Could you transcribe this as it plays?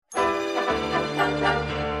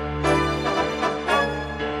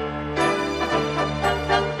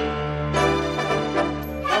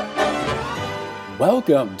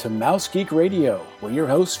Welcome to Mouse Geek Radio, where your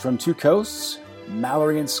hosts from two coasts,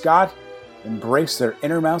 Mallory and Scott, embrace their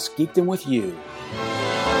inner mouse geekdom with you.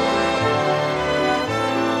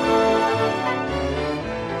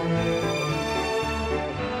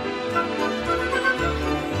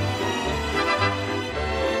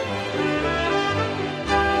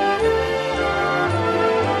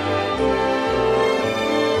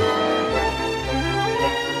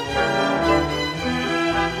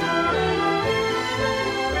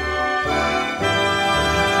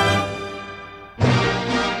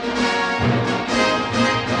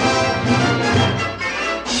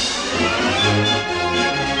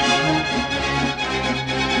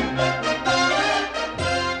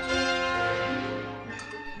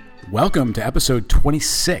 Welcome to episode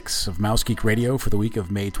 26 of Mouse Geek Radio for the week of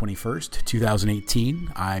May 21st,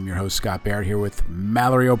 2018. I'm your host, Scott Barrett, here with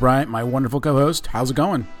Mallory O'Brien, my wonderful co-host. How's it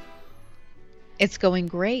going? It's going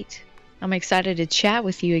great. I'm excited to chat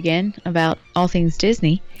with you again about all things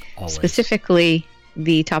Disney, Always. Specifically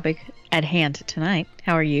the topic at hand tonight.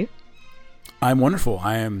 How are you? I'm wonderful.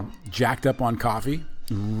 I am jacked up on coffee,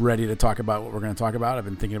 ready to talk about what we're going to talk about. I've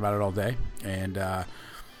been thinking about it all day, and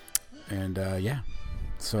yeah.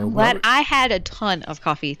 So I'm glad I had a ton of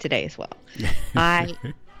coffee today as well. I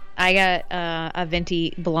got a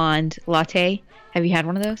venti blonde latte. Have you had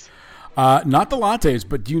one of those? Not the lattes,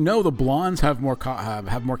 but do you know the blondes have more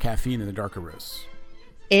have more caffeine than the darker roasts?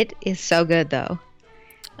 It is so good though.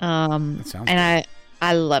 That sounds and good.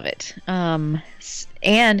 I love it.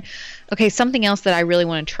 And okay, something else that I really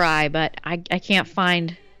want to try, but I can't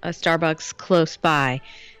find a Starbucks close by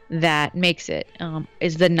that makes it.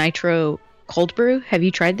 Is the Nitro cold brew. Have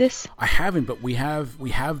you tried this? I haven't, but we have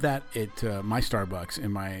that at my Starbucks.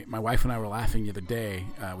 And my wife and I were laughing the other day.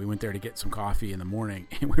 We went there to get some coffee in the morning,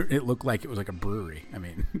 and it looked like it was like a brewery. I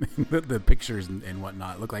mean, the pictures and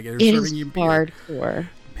whatnot look like they're serving you beer. Hardcore.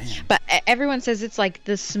 Man. But everyone says it's like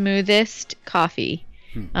the smoothest coffee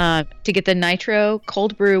to get the Nitro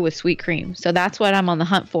cold brew with sweet cream. So that's what I'm on the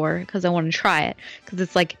hunt for because I want to try it because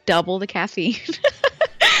it's like double the caffeine.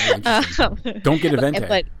 Don't get a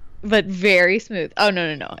venti. But very smooth. Oh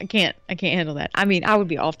no! I can't handle that. I mean, I would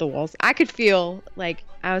be off the walls. I could feel like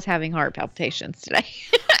I was having heart palpitations today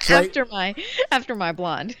after my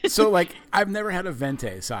blonde. So like, I've never had a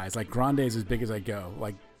venti size. Like grande is as big as I go.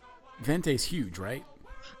 Like venti's huge, right?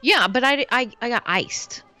 Yeah, but I got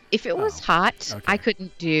iced. If it was hot, okay. I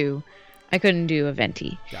couldn't do a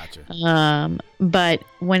venti. Gotcha. But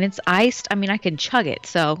when it's iced, I mean, I can chug it.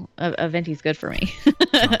 So a venti's good for me.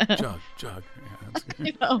 Chug.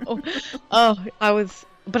 I know.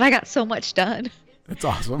 But I got so much done. That's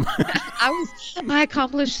awesome. I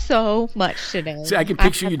accomplished so much today. See, I can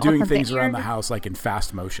picture you doing things around the house like in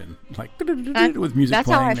fast motion, like with music that's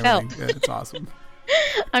playing. That's how I felt. Yeah, it's awesome.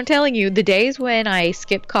 I'm telling you, the days when I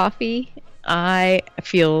skip coffee, I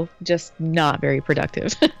feel just not very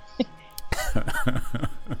productive.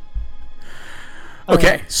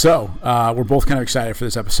 Okay, so we're both kind of excited for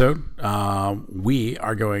this episode. We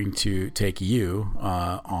are going to take you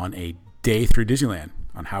on a day through Disneyland,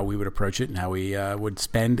 on how we would approach it and how we would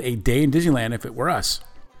spend a day in Disneyland if it were us.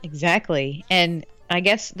 Exactly. And I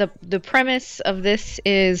guess the premise of this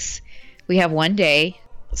is we have one day,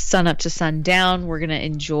 sun up to sundown. We're going to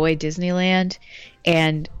enjoy Disneyland,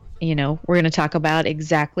 and we're going to talk about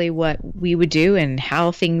exactly what we would do and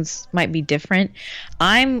how things might be different.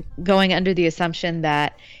 I'm going under the assumption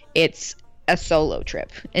that it's a solo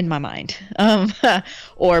trip in my mind,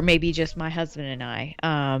 or maybe just my husband and I.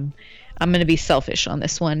 I'm going to be selfish on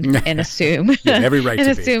this one and assume every right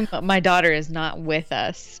and to assume my daughter is not with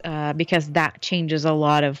us because that changes a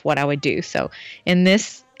lot of what I would do. So in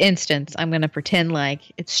this instance, I'm going to pretend like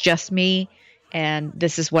it's just me. And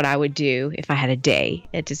this is what I would do if I had a day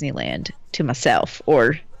at Disneyland to myself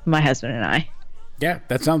or my husband and I. Yeah,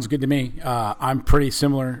 that sounds good to me. I'm pretty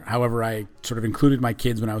similar. However, I sort of included my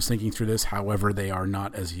kids when I was thinking through this. However, they are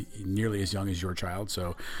not nearly as young as your child.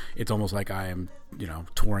 So it's almost like I am,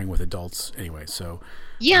 touring with adults anyway. So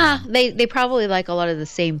yeah, they probably like a lot of the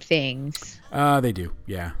same things. They do.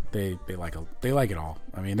 Yeah, they like it all.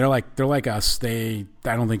 I mean, they're like us. I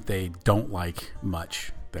don't think they don't like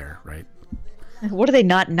much there, right? What do they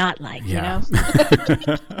not like, yeah. Some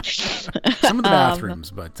of the bathrooms,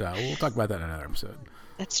 but we'll talk about that in another episode.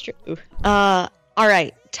 That's true. All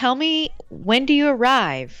right. Tell me, when do you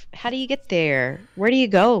arrive? How do you get there? Where do you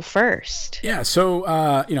go first? Yeah,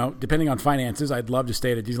 so, depending on finances, I'd love to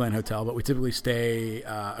stay at a Disneyland hotel, but we typically stay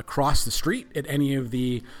across the street at any of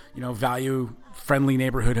the, value-friendly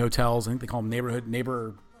neighborhood hotels. I think they call them Good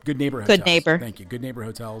Neighbor hotels. Good Neighbor. Thank you. Good Neighbor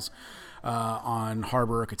hotels. On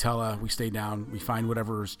Harbor or Catella, we stay down. We find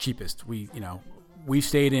whatever's cheapest. we've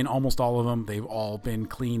stayed in almost all of them. They've all been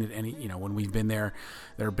clean at any, when we've been there.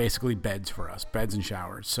 They're basically beds for us, beds and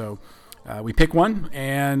showers. So we pick one,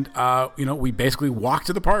 and we basically walk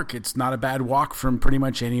to the park. It's not a bad walk from pretty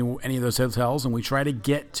much any of those hotels, and we try to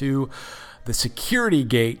get to the security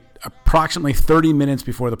gate approximately 30 minutes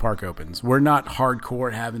before the park opens. We're not hardcore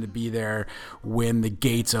at having to be there when the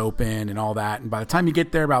gates open and all that. And by the time you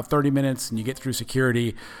get there, about 30 minutes, and you get through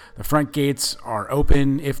security, the front gates are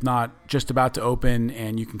open, if not just about to open,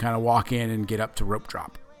 and you can kind of walk in and get up to rope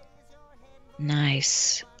drop.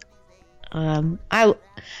 Nice. I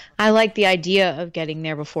like the idea of getting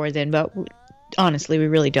there before then, but honestly, we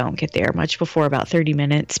really don't get there much before about 30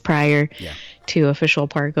 minutes prior to official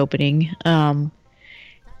park opening.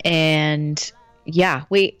 And yeah,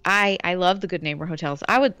 I love the Good Neighbor hotels.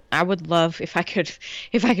 I would love if I could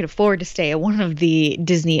afford to stay at one of the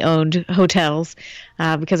Disney owned hotels,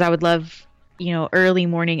 because I would love, early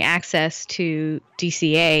morning access to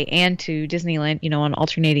DCA and to Disneyland, on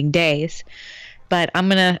alternating days. But I'm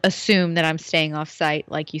going to assume that I'm staying off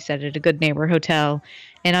site, like you said, at a Good Neighbor hotel.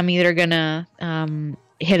 And I'm either going to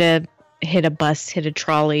hit a bus, hit a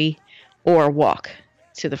trolley, or walk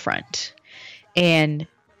to the front. And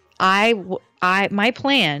my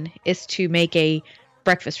plan is to make a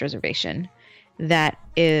breakfast reservation that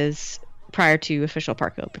is prior to official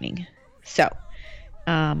park opening. So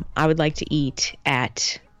I would like to eat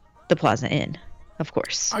at the Plaza Inn, of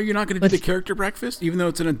course. Are you not going to do the character breakfast, even though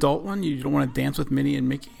it's an adult one? You don't want to dance with Minnie and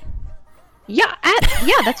Mickey? Yeah,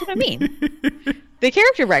 that's what I mean. The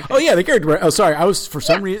character breakfast. Oh yeah, the character breakfast. Oh, sorry, I was for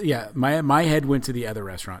some reason. Yeah, my head went to the other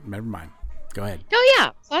restaurant. Never mind. Go ahead. Oh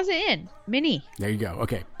yeah, Plaza Inn, Minnie. There you go.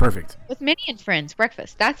 Okay, perfect. With Minnie and friends,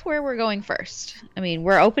 breakfast. That's where we're going first. I mean,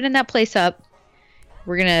 we're opening that place up.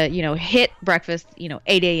 We're gonna, hit breakfast,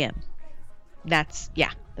 8 a.m. That's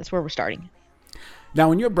where we're starting. Now,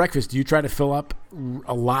 when you have breakfast, do you try to fill up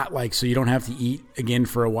a lot, like so you don't have to eat again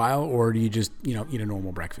for a while, or do you just, eat a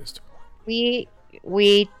normal breakfast? We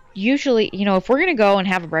usually, if we're gonna go and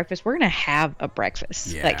have a breakfast, we're gonna have a breakfast.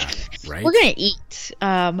 Yeah, right. We're gonna eat.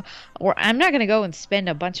 Or I'm not gonna go and spend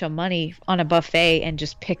a bunch of money on a buffet and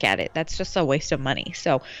just pick at it. That's just a waste of money.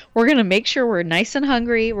 So we're gonna make sure we're nice and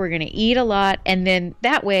hungry. We're gonna eat a lot, and then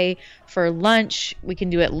that way for lunch we can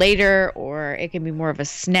do it later, or it can be more of a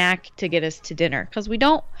snack to get us to dinner, because we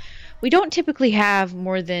don't typically have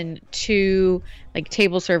more than 2 like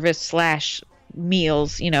table service /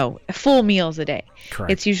 meals, full meals a day. Correct.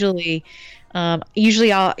 It's usually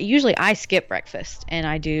I skip breakfast and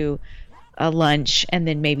I do a lunch and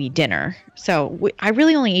then maybe dinner. So I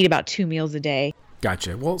really only eat about 2 meals a day.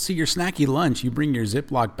 Gotcha. Well, see, your snacky lunch, you bring your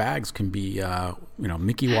Ziploc bags, can be,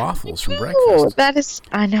 Mickey waffles from breakfast. That is,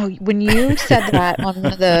 I know. When you said that on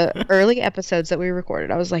one of the early episodes that we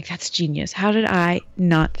recorded, I was like, that's genius. How did I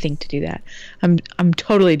not think to do that? I'm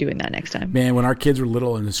totally doing that next time. Man, when our kids were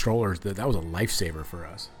little in the strollers, that was a lifesaver for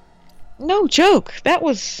us. No joke. That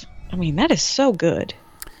is so good.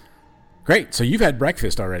 Great. So you've had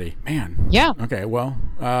breakfast already. Man. Yeah. Okay, well,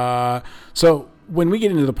 so when we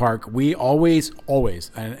get into the park, we always,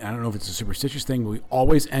 and I don't know if it's a superstitious thing, but we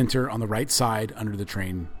always enter on the right side under the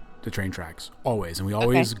train tracks. Always. And we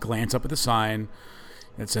always glance up at the sign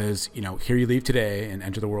that says, here you leave today and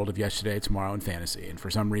enter the world of yesterday, tomorrow, and fantasy. And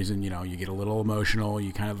for some reason, you get a little emotional.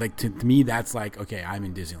 You kind of like, to me, that's like, okay, I'm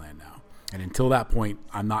in Disneyland now. And until that point,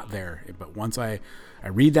 I'm not there. But once I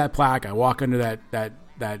read that plaque, I walk under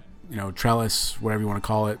that trellis, whatever you want to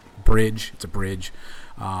call it, bridge. It's a bridge.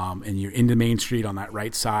 And you're into Main Street on that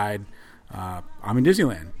right side. I'm in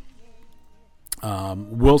Disneyland.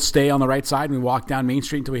 We'll stay on the right side and we walk down Main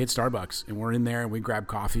Street until we hit Starbucks. And we're in there and we grab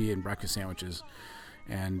coffee and breakfast sandwiches.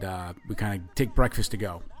 And we kind of take breakfast to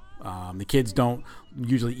go. The kids don't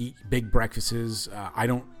usually eat big breakfasts. I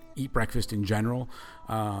don't eat breakfast in general.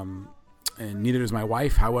 And neither does my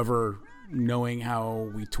wife. However, knowing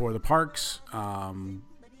how we tour the parks,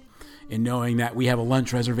 and knowing that we have a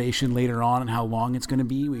lunch reservation later on and how long it's going to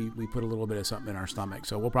be, we put a little bit of something in our stomach.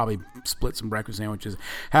 So we'll probably split some breakfast sandwiches,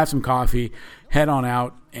 have some coffee, head on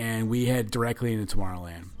out, and we head directly into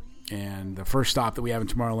Tomorrowland. And the first stop that we have in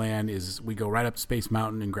Tomorrowland is we go right up to Space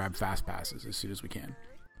Mountain and grab fast passes as soon as we can.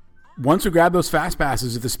 Once we grab those fast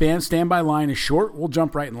passes, if the standby line is short, we'll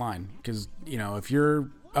jump right in line. Because, if you're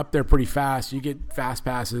up there pretty fast, you get fast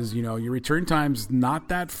passes, your return time's not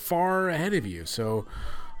that far ahead of you. So...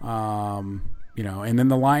 and then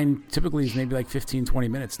the line typically is maybe like 15, 20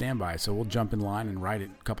 minutes standby. So we'll jump in line and ride it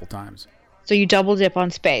a couple times. So you double dip on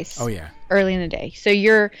space. Oh yeah. Early in the day. So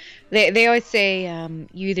they always say,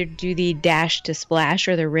 you either do the dash to splash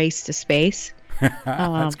or the race to space.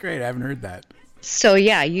 That's great. I haven't heard that. So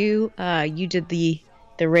yeah, you did the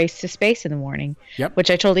the race to space in the morning. Yep.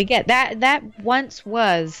 Which I totally get. That once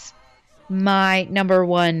was my number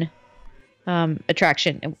one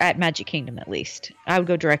attraction at Magic Kingdom. At least I would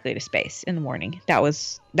go directly to space in the morning. That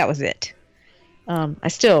was it. I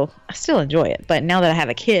still enjoy it, but now that I have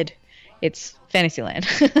a kid, it's Fantasyland.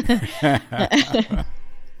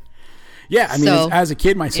 Yeah, I mean, as a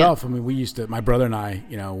kid myself, I mean, we used to, my brother and I,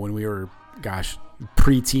 when we were,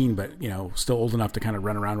 pre-teen, but, still old enough to kind of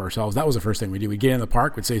run around ourselves, that was the first thing we do. We'd get in the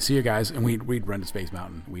park, we'd say, see you guys, and we'd run to Space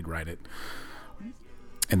Mountain. We'd ride it.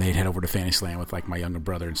 And they'd head over to Fantasyland with, my younger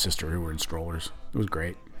brother and sister who were in strollers. It was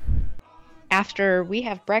great. After we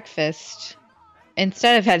have breakfast,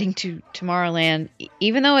 instead of heading to Tomorrowland,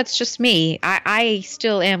 even though it's just me, I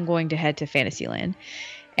still am going to head to Fantasyland.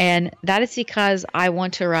 And that is because I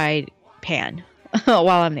want to ride Pan while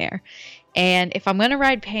I'm there. And if I'm going to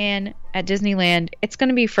ride Pan at Disneyland, it's going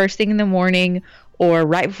to be first thing in the morning or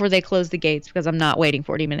right before they close the gates, because I'm not waiting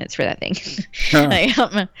 40 minutes for that thing.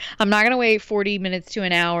 I'm not going to wait 40 minutes to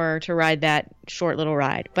an hour to ride that short little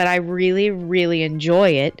ride. But I really, really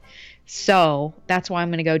enjoy it. So that's why I'm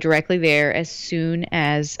going to go directly there as soon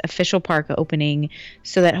as official park opening,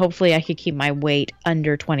 so that hopefully I could keep my wait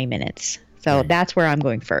under 20 minutes. So that's where I'm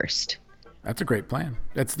going first. That's a great plan.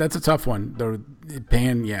 That's a tough one. The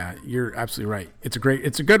Pan, yeah, you're absolutely right. It's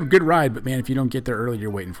a good ride, but man, if you don't get there early,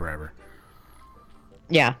 you're waiting forever.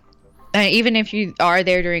 Yeah. Even if you are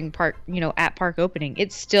there during park, at park opening,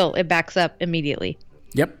 it backs up immediately.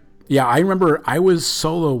 Yep. Yeah, I remember I was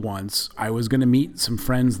solo once. I was going to meet some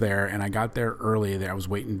friends there, and I got there early. I was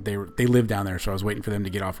waiting. They lived down there, so I was waiting for them to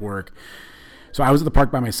get off work. So I was at the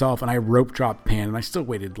park by myself, and I rope dropped Pan, and I still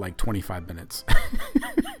waited 25 minutes.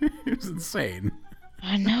 It was insane.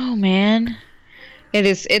 I know, man.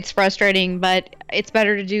 It's frustrating, but it's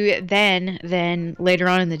better to do it then than later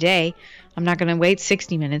on in the day. I'm not going to wait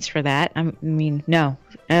 60 minutes for that. No.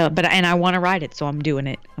 But I want to ride it, so I'm doing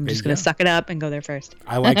it. I'm just going to suck it up and go there first.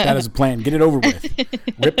 I like that as a plan. Get it over with.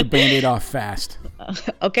 Rip the Band-Aid off fast.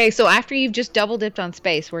 Okay, so after you've just double dipped on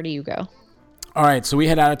space, where do you go? All right, so we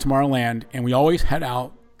head out of Tomorrowland, and we always head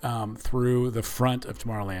out through the front of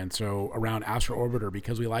Tomorrowland, so around Astro Orbiter,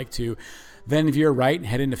 because we like to then veer right and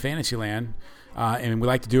head into Fantasyland. And we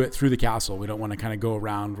like to do it through the castle. We don't want to kind of go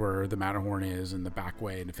around where the Matterhorn is and the back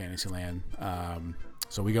way into Fantasyland.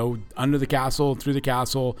 So we go under the castle, through the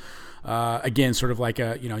castle. Again, sort of like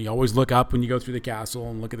you always look up when you go through the castle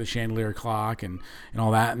and look at the chandelier clock and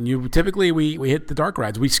all that. And we hit the dark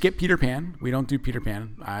rides. We skip Peter Pan. We don't do Peter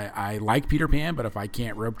Pan. I like Peter Pan, but if I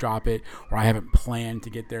can't rope drop it or I haven't planned to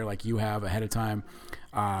get there like you have ahead of time,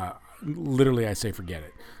 literally I say forget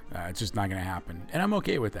it. It's just not going to happen. And I'm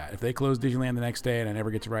okay with that. If they close Disneyland the next day and I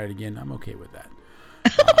never get to ride it again, I'm okay with that.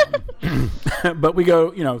 But we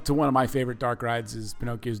go, to one of my favorite dark rides is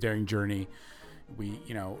Pinocchio's Daring Journey. We,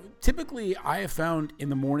 typically I have found in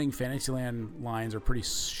the morning Fantasyland lines are pretty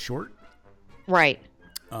short. Right.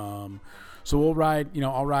 So we'll ride,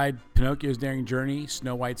 I'll ride Pinocchio's Daring Journey,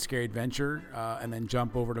 Snow White's Scary Adventure, and then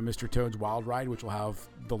jump over to Mr. Toad's Wild Ride, which will have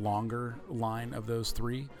the longer line of those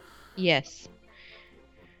three. Yes.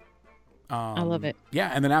 I love it. Yeah,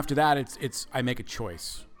 and then after that, it's I make a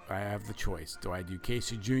choice. I have the choice. Do I do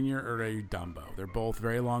Casey Jr. or do I do Dumbo? They're both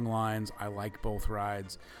very long lines. I like both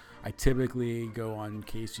rides. I typically go on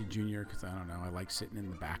Casey Jr. because I don't know. I like sitting in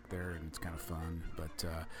the back there and it's kind of fun.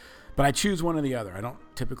 But I choose one or the other. I don't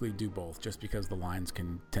typically do both just because the lines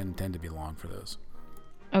can tend to be long for those.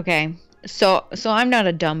 Okay. So I'm not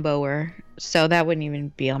a Dumboer, so that wouldn't even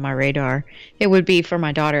be on my radar. It would be for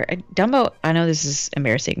my daughter. Dumbo, I know this is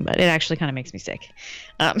embarrassing, but it actually kind of makes me sick.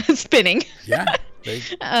 Spinning. Yeah.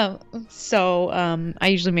 So I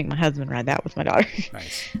usually make my husband ride that with my daughter.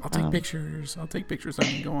 Nice. I'll take pictures. I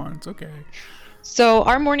can go on. It's okay. So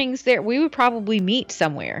our mornings there, we would probably meet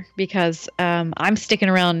somewhere because I'm sticking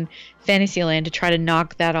around Fantasyland to try to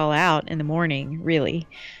knock that all out in the morning, really.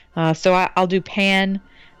 So I'll do Pan.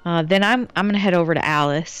 Then I'm going to head over to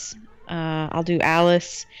Alice. I'll do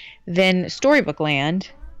Alice, then Storybook Land,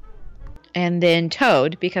 and then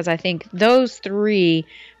Toad, because I think those three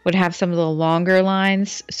would have some of the longer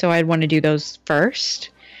lines, so I'd want to do those first.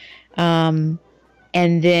 And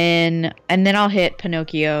then I'll hit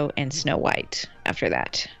Pinocchio and Snow White after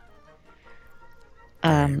that.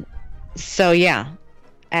 So yeah,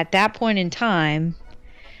 at that point in time,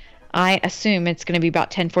 I assume it's going to be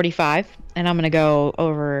about 10:45, and I'm going to go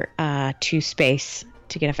over to space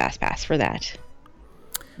to get a fast pass for that,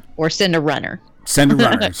 or send a runner. Send a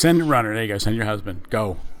runner. Send a runner. There you go. Send your husband.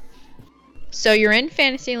 Go. So you're in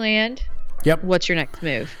Fantasyland. Yep. What's your next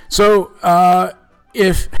move? So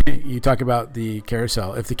if you talk about the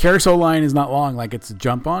carousel, if the carousel line is not long, like it's a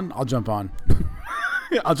jump on, I'll jump on.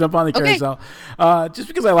 I'll jump on the Okay. carousel, just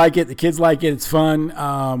because I like it. The kids like it. It's fun.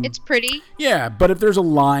 It's pretty. Yeah, but if there's a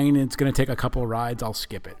line and it's going to take a couple of rides, I'll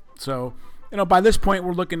skip it. So, by this point,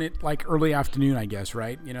 we're looking at like early afternoon, I guess,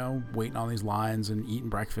 right? Waiting on these lines and eating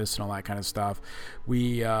breakfast and all that kind of stuff.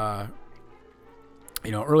 We,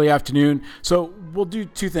 early afternoon. So we'll do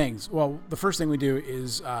two things. Well, the first thing we do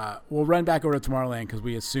is we'll run back over to Tomorrowland because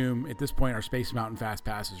we assume at this point our Space Mountain Fast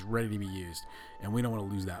Pass is ready to be used, and we don't want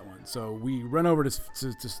to lose that one. So we run over to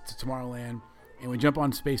Tomorrowland, and we jump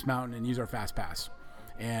on Space Mountain and use our Fast Pass.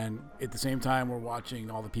 And at the same time, we're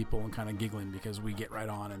watching all the people and kind of giggling because we get right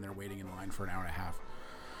on and they're waiting in line for an hour and a half.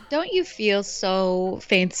 Don't you feel so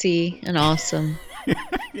fancy and awesome?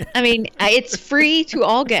 I mean, it's free to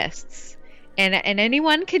all guests. And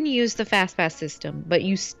anyone can use the FastPass system, but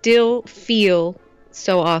you still feel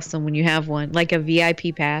so awesome when you have one, like a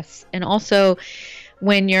VIP pass. And also,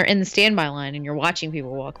 when you're in the standby line and you're watching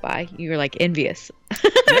people walk by, you're like envious.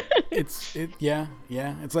 It's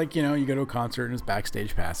like, you go to a concert and it's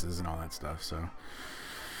backstage passes and all that stuff. So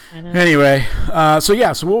anyway, so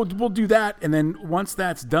we'll do that. And then once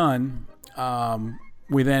that's done,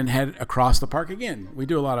 we then head across the park again. We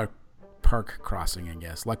do a lot of park crossing, I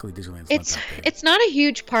guess. Luckily, Disneyland's not that big. It's not a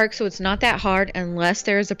huge park, so it's not that hard unless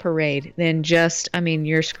there's a parade. Then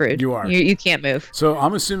you're screwed. You are. You can't move. So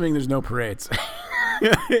I'm assuming there's no parades.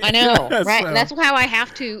 I know, right? So. That's how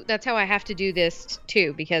I have to do this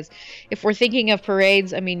too, because if we're thinking of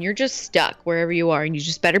parades, you're just stuck wherever you are, and you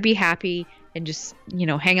just better be happy and just,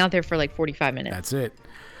 hang out there for like 45 minutes. That's it.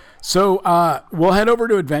 So we'll head over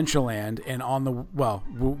to Adventureland, and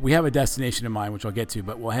we have a destination in mind, which I'll get to,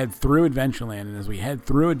 but we'll head through Adventureland, and as we head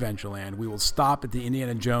through Adventureland, we will stop at the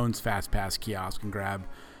Indiana Jones Fast Pass kiosk and grab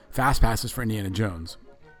Fast Passes for Indiana Jones.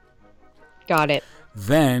 Got it.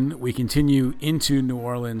 Then we continue into New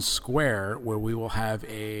Orleans Square, where we will have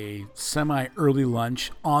a semi-early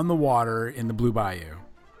lunch on the water in the Blue Bayou.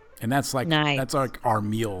 And that's like nice. That's like our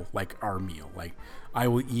meal. Like I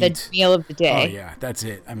will eat the meal of the day. Oh yeah, that's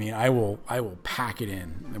it. I will pack it in,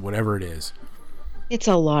 whatever it is. It's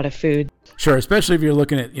a lot of food. Sure, especially if you're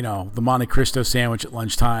looking at, the Monte Cristo sandwich at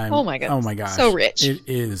lunchtime. Oh my god. Oh my gosh. So rich. It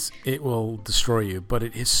is. It will destroy you, but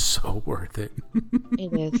it is so worth it.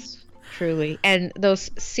 It is. Truly. And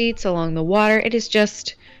those seats along the water, it is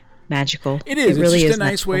just magical. It is. It really it's just is a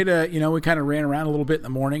nice magical. way to, we kind of ran around a little bit in the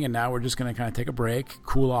morning, and now we're just going to kind of take a break,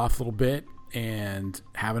 cool off a little bit, and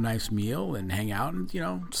have a nice meal and hang out and,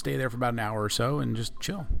 stay there for about an hour or so and just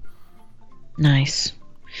chill. Nice.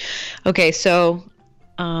 Okay, so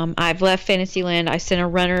I've left Fantasyland. I sent a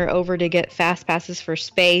runner over to get Fast Passes for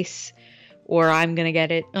Space, or I'm going to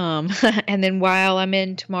get it. And then while I'm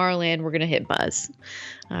in Tomorrowland, we're going to hit Buzz.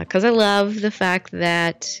 Because I love the fact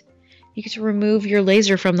that you get to remove your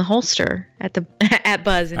laser from the holster at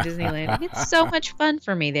Buzz in Disneyland. It's so much fun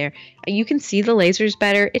for me there. You can see the lasers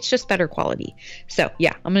better. It's just better quality. So,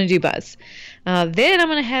 yeah, I'm going to do Buzz. Then I'm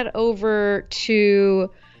going to head over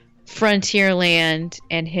to Frontierland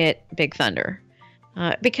and hit Big Thunder.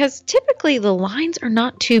 Because typically the lines are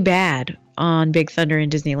not too bad on Big Thunder in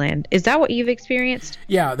Disneyland. Is that what you've experienced?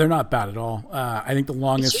 Yeah, they're not bad at all. I think the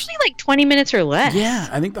longest... It's usually like 20 minutes or less. Yeah,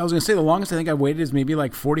 I was going to say the longest I think I waited is maybe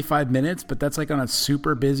like 45 minutes, but that's like on a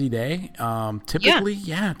super busy day. Typically,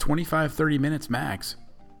 25, 30 minutes max.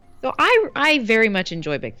 So I very much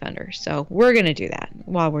enjoy Big Thunder, so we're going to do that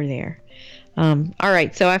while we're there. All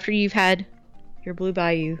right, so after you've had your Blue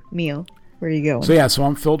Bayou meal, where are you going? So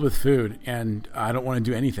I'm filled with food, and I don't want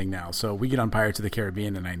to do anything now. So we get on Pirates of the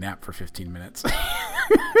Caribbean, and I nap for 15 minutes.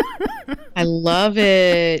 I love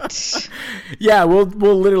it. Yeah, we'll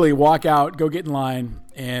literally walk out, go get in line,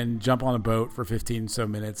 and jump on a boat for 15 so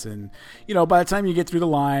minutes. And, by the time you get through the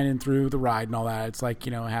line and through the ride and all that, it's like,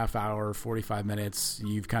 a half hour, 45 minutes.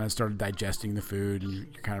 You've kind of started digesting the food, and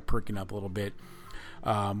you're kind of perking up a little bit.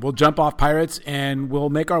 We'll jump off Pirates, and we'll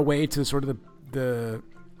make our way to sort of the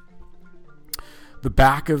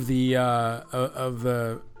back of the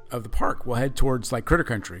park. We'll head towards like Critter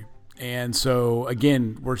Country, and so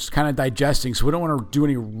again we're just kind of digesting. So we don't want to do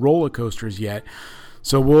any roller coasters yet.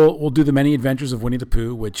 So we'll do the Many Adventures of Winnie the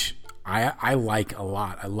Pooh, which I like a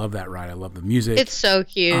lot. I love that ride. I love the music. It's so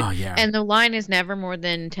cute. Oh yeah. And the line is never more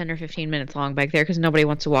than 10 or 15 minutes long back there because nobody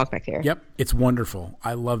wants to walk back there. Yep, it's wonderful.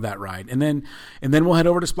 I love that ride. And then we'll head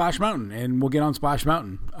over to Splash Mountain, and we'll get on Splash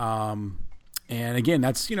Mountain. And again,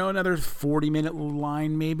 that's, another 40-minute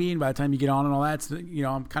line maybe. And by the time you get on and all that,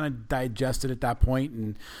 I'm kind of digested at that point.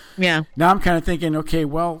 And yeah, now I'm kind of thinking, okay,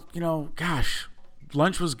 well, gosh,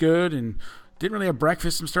 lunch was good and didn't really have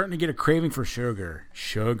breakfast. I'm starting to get a craving for sugar.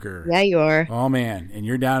 Yeah, you are. Oh man. And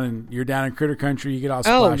you're down in Critter Country. You get off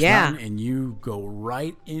Splash Mountain and you go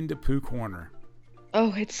right into Pooh Corner.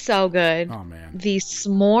 Oh, it's so good. Oh man. The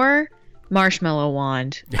s'more marshmallow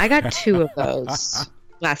wand. I got 2 of those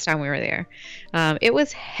last time we were there. It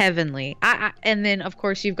was heavenly. And then of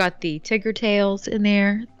course you've got the Tigger tails in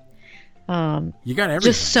there. You got everything.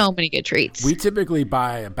 Just so many good treats. We typically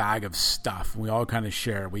buy a bag of stuff. We all kind of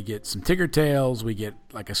share. We get some Tigger tails. We get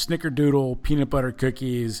like a snickerdoodle, peanut butter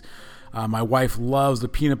cookies. My wife loves the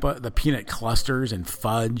peanut clusters and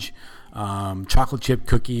fudge, chocolate chip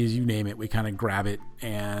cookies. You name it, we kind of grab it,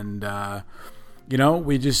 and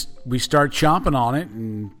we start chomping on it,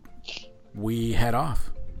 and we head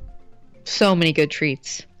off. So many good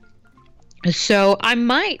treats. So I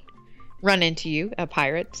might run into you at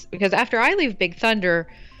Pirates, because after I leave Big Thunder,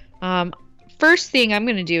 first thing I'm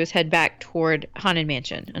going to do is head back toward Haunted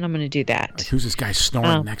Mansion, and I'm going to do that. Like, who's this guy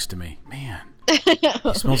snoring next to me? Man, he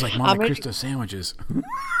smells like Monte Cristo sandwiches.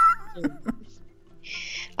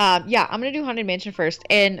 I'm going to do Haunted Mansion first,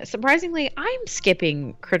 and surprisingly, I'm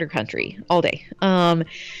skipping Critter Country all day,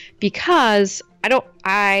 because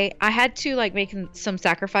I had to like make some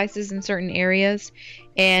sacrifices in certain areas,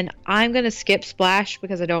 and I'm going to skip Splash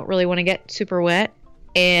because I don't really want to get super wet,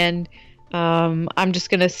 and I'm just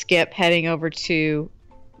going to skip heading over to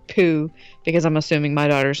Pooh because I'm assuming my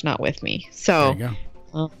daughter's not with me. So, there you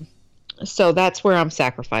go. So that's where I'm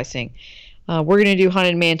sacrificing. We're going to do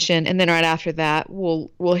Haunted Mansion, and then right after that, we'll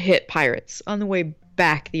hit Pirates on the way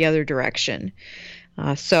back the other direction.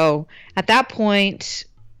 So at that point,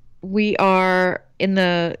 we are in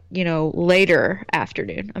the, later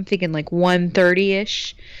afternoon. I'm thinking like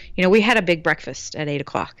 1:30-ish. We had a big breakfast at 8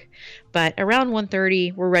 o'clock, but around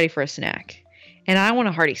 1:30, we're ready for a snack. And I want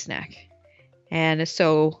a hearty snack. And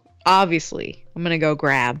so obviously, I'm going to go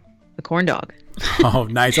grab a corn dog. Oh,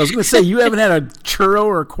 nice. I was going to say, you haven't had a churro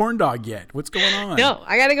or a corn dog yet. What's going on? No,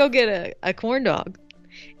 I got to go get a corn dog.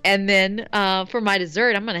 And then for my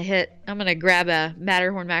dessert, I'm going to grab a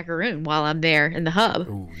Matterhorn macaroon while I'm there in the hub.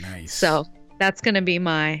 Oh, nice. So that's going to be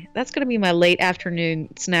my late afternoon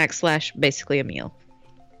snack / basically a meal.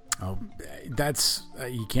 Oh, that's,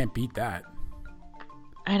 you can't beat that.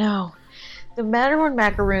 I know. The Matterhorn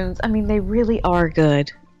macaroons, I mean, they really are good.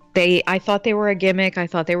 I thought they were a gimmick. I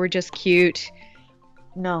thought they were just cute.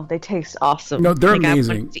 No, they taste awesome. No, they're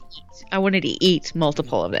amazing. I wanted to eat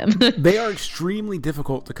multiple of them. They are extremely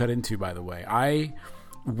difficult to cut into, by the way. I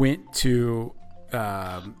went to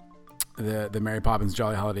the Mary Poppins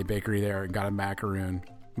Jolly Holiday Bakery there and got a macaroon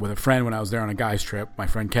with a friend when I was there on a guy's trip, my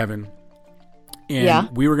friend Kevin. And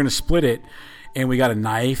we were going to split it, and we got a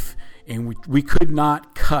knife, and we could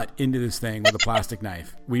not cut into this thing with a plastic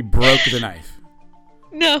knife. We broke the knife.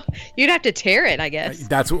 No, you'd have to tear it, I guess.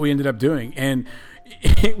 That's what we ended up doing. And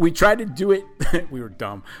we tried to do it. We were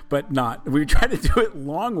dumb, but not. We tried to do it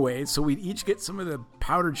long ways, so we'd each get some of the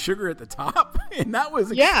powdered sugar at the top, and that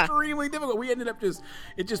was extremely difficult. We ended up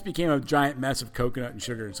it just became a giant mess of coconut and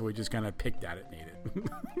sugar, and so we just kind of picked at it and ate it.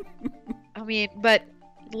 I mean, but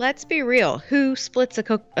let's be real. Who splits a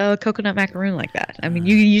coconut macaroon like that? I mean,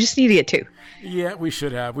 you just need to get 2. Yeah, we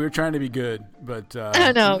should have. We were trying to be good, but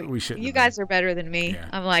I know we shouldn't. You guys are better than me. Yeah.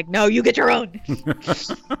 I'm like, no, you get your own.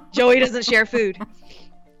 Joey doesn't share food.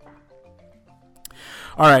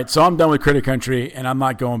 All right, so I'm done with Critter Country, and I'm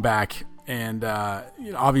not going back. And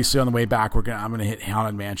obviously, on the way back, I'm gonna hit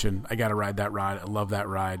Haunted Mansion. I got to ride that ride. I love that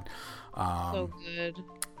ride. So good.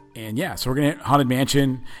 And yeah, so we're gonna hit Haunted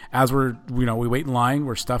Mansion as we wait in line.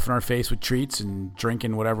 We're stuffing our face with treats and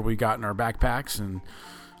drinking whatever we got in our backpacks, and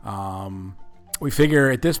we figure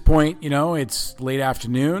at this point, it's late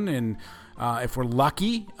afternoon, and if we're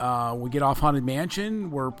lucky, we get off Haunted Mansion,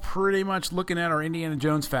 we're pretty much looking at our Indiana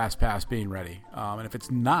Jones Fast Pass being ready. And if it's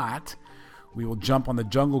not, we will jump on the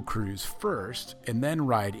Jungle Cruise first and then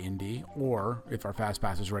ride Indy. Or if our Fast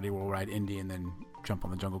Pass is ready, we'll ride Indy and then jump on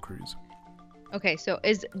the Jungle Cruise. Okay, so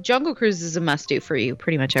Jungle Cruise is a must-do for you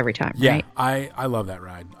pretty much every time, yeah, right? I love that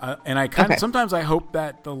ride. And I kind of sometimes I hope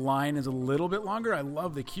that the line is a little bit longer. I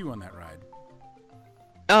love the queue on that ride.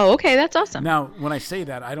 Oh, okay, that's awesome. Now, when I say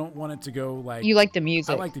that, I don't want it to go like... You like the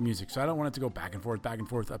music. I like the music, so I don't want it to go back and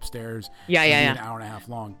forth upstairs. Yeah. An hour and a half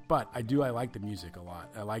long. But I like the music a lot.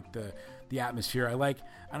 I like the atmosphere. I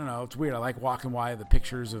don't know, it's weird. I like walking by the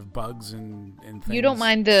pictures of bugs and things. You don't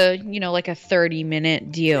mind the, like a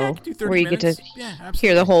 30-minute deal I can do 30 where you minutes. Get to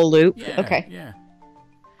hear the whole loop? Yeah, okay. Yeah.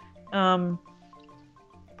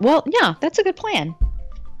 Well, yeah, that's a good plan.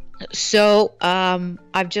 So,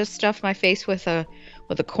 I've just stuffed my face with a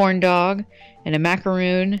corn dog and a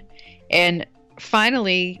macaroon, and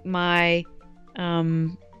finally my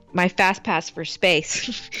my fast pass for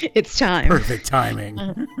space. It's time. Perfect timing.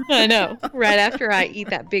 I know. Right after I eat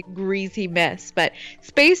that big greasy mess. But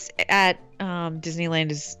space at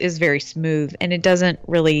Disneyland is very smooth, and it doesn't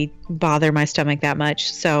really bother my stomach that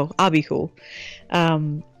much. So I'll be cool.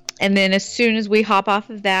 And then as soon as we hop off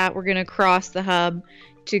of that, we're gonna cross the hub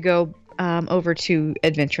to go over to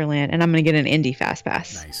Adventureland, and I'm gonna get an Indy Fast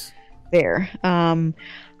Pass. Nice. There.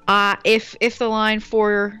 If the line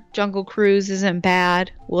for Jungle Cruise isn't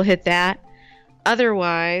bad, we'll hit that.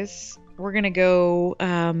 Otherwise, we're gonna go,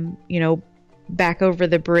 back over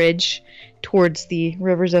the bridge towards the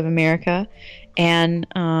Rivers of America, and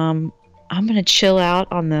I'm gonna chill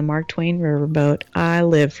out on the Mark Twain riverboat. I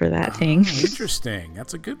live for that thing. Interesting.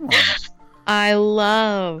 That's a good one. I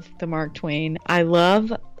love the Mark Twain. I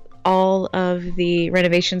love all of the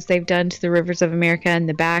renovations they've done to the Rivers of America in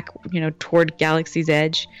the back, toward Galaxy's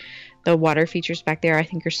Edge. The water features back there I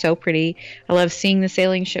think are so pretty. I love seeing the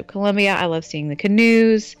sailing ship Columbia. I love seeing the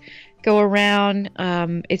canoes go around.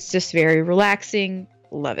 It's just very relaxing.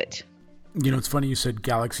 Love it. It's funny you said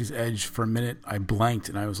Galaxy's Edge. For a minute I blanked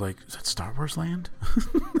and I was like, is that Star Wars Land?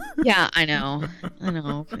 Yeah, I know.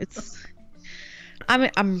 It's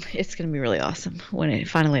gonna be really awesome when it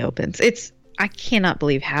finally opens. I cannot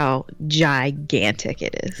believe how gigantic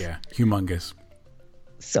it is. Yeah, humongous.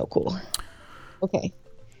 So cool. Okay.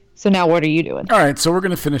 So now what are you doing? All right, so we're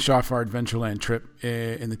going to finish off our Adventureland trip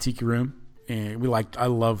in the Tiki Room. And I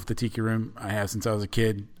love the Tiki Room. I have since I was a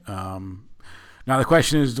kid. Now the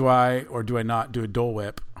question is, do I or do I not do a Dole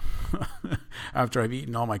Whip after I've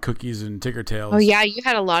eaten all my cookies and Tigger Tails? Oh yeah, you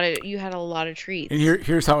had a lot of treats. And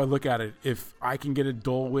here's how I look at it. If I can get a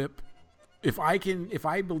Dole Whip, if I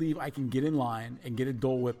believe I can get in line and get a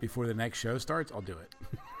Dole Whip before the next show starts, I'll do it.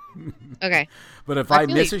 Okay. But if I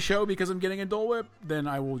miss a show because I'm getting a Dole Whip, then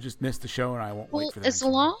I will just miss the show and I won't wait for the next one.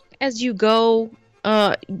 As long as you go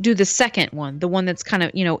do the second one, the one that's kind of,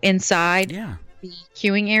 inside the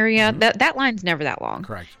queuing area, that line's never that long.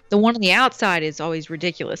 Correct. The one on the outside is always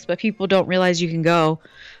ridiculous, but people don't realize you can go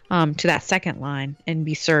to that second line and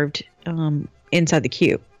be served inside the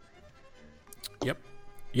queue. Yep.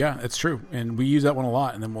 Yeah, that's true. And we use that one a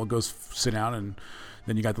lot, and then we'll go sit down, and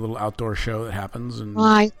then you got the little outdoor show that happens. And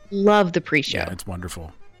I love the pre-show. Yeah, it's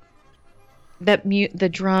wonderful. The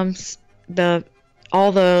drums,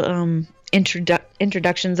 all the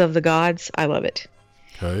introductions of the gods. I love it.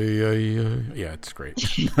 Yeah, it's great.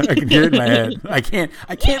 I can hear it in my head. I can't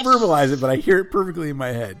verbalize it, but I hear it perfectly in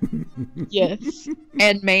my head. Yes.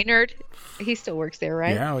 And Maynard, he still works there,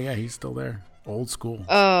 right? Yeah, he's still there. Old school.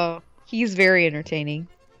 Oh, he's very entertaining.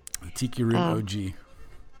 The Tiki Room OG.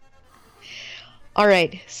 All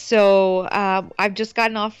right, so I've just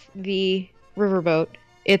gotten off the riverboat.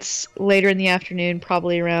 It's later in the afternoon,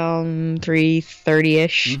 probably around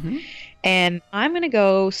 3:30ish, and I'm gonna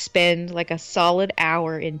go spend like a solid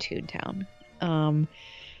hour in Toontown.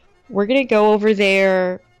 We're gonna go over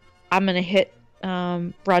there. I'm gonna hit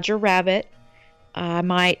Roger Rabbit. I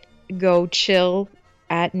might go chill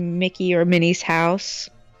at Mickey or Minnie's house.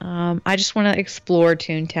 I just want to explore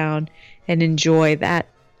Toontown and enjoy that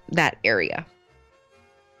area.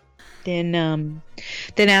 Then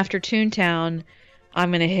after Toontown, I'm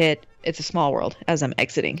going to hit It's a Small World as I'm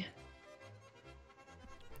exiting.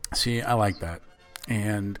 See, I like that.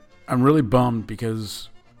 And I'm really bummed because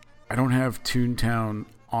I don't have Toontown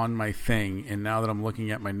on my thing. And now that I'm looking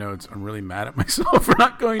at my notes, I'm really mad at myself for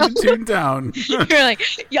not going to Toontown. You're like,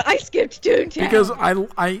 yeah, I skipped Toontown. Because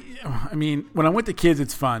I mean, when I'm with the kids,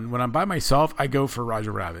 it's fun. When I'm by myself, I go for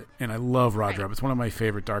Roger Rabbit. And I love Roger Rabbit. It's one of my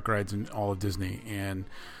favorite dark rides in all of Disney. And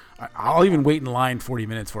I'll even wait in line 40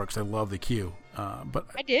 minutes for it because I love the queue. But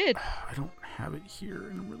I did. I don't have it here,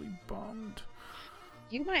 and I'm really bummed.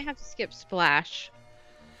 You might have to skip Splash.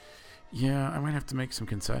 Yeah, I might have to make some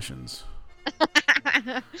concessions.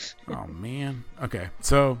 Oh, man. Okay,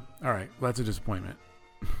 so, all right. Well, that's a disappointment.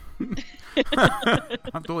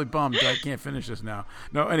 I'm totally bummed that I can't finish this now.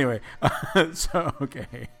 No, anyway.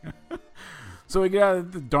 Okay. So we get out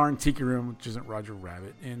of the darn Tiki Room, which isn't Roger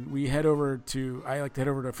Rabbit, and we head over to, I like to head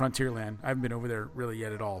over to Frontierland. I haven't been over there really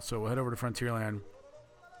yet at all, so we'll head over to Frontierland.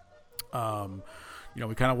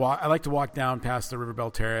 We kind of walk, I like to walk down past the River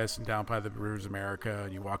Bell Terrace and down by the Rivers of America,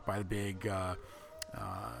 and you walk by the big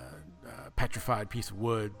petrified piece of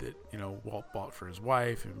wood that, Walt bought for his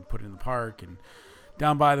wife and put in the park, and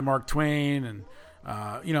down by the Mark Twain, and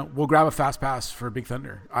we'll grab a fast pass for Big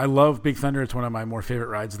Thunder. I love Big Thunder. It's one of my more favorite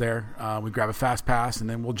rides there. We grab a fast pass and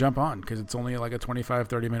then we'll jump on because it's only like a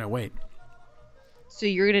 25-30 minute wait. So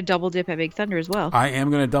you're going to double dip at Big Thunder as well? I am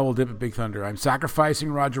going to double dip at Big Thunder. I'm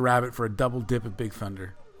sacrificing Roger Rabbit for a double dip at Big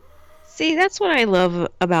Thunder. See, that's what I love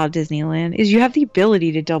about Disneyland is you have the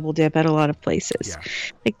ability to double dip at a lot of places. Yeah.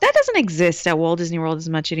 Like that doesn't exist at Walt Disney World as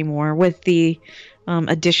much anymore with the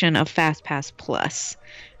addition of Fast Pass Plus.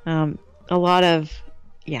 Um, a lot of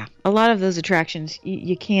those attractions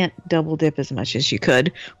you can't double dip as much as you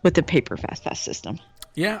could with the paper Fast Pass system.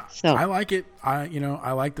 Yeah, So, I like it. I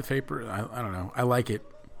like the paper. I don't know. I like it.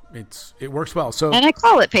 It works well. So and I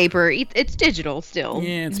call it paper. It's digital still.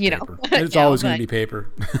 yeah, it's you paper. know. It's Yeah, always going but- to be paper.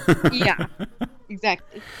 Yeah,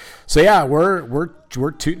 exactly. So yeah, we're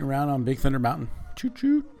tooting around on Big Thunder Mountain. Choo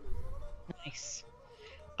choo. Nice.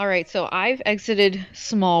 All right, so I've exited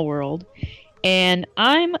Small World, and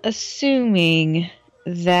I'm assuming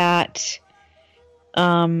that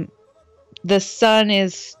the sun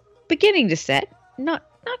is beginning to set. Not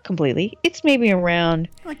completely. It's maybe around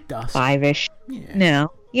Like dust. 5-ish. Yeah.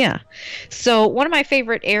 No. Yeah. So one of my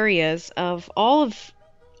favorite areas of all of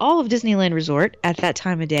Disneyland Resort at that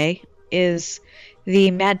time of day is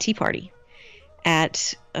the Mad Tea Party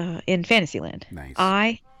at in Fantasyland. Nice.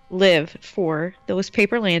 I live for those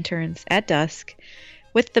paper lanterns at dusk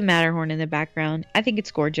with the Matterhorn in the background. I think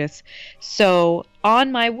it's gorgeous. So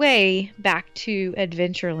on my way back to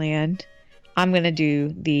Adventureland, I'm going to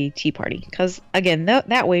do the tea party because, again,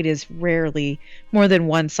 that wait is rarely more than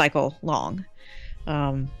one cycle long.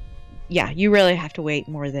 Yeah, you really have to wait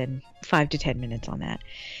more than 5 to 10 minutes on that.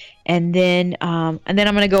 And then I'm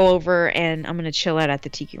going to go over and I'm going to chill out at the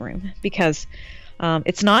Tiki Room because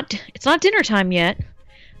it's not dinner time yet,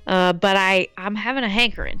 but I'm having a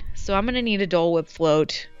hankering. So I'm going to need a Dole Whip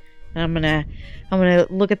float. And I'm going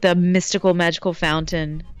to look at the mystical magical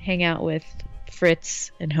fountain, hang out with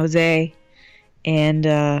Fritz and Jose, and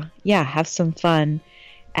have some fun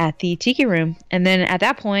at the Tiki Room. And then at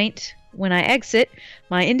that point, when I exit,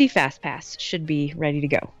 my Indy Fast Pass should be ready to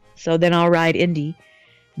go. So then I'll ride Indy,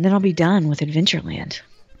 and then I'll be done with Adventureland.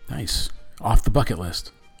 Nice. Off the bucket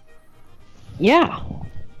list. Yeah.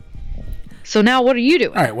 So now what are you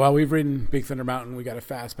doing? All right. Well, we've ridden Big Thunder Mountain. We got a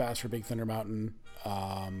fast pass for Big Thunder Mountain.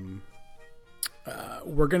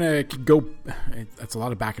 We're gonna go. That's a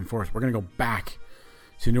lot of back and forth. We're gonna go back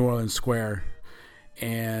to New Orleans Square,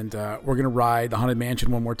 and we're gonna ride the Haunted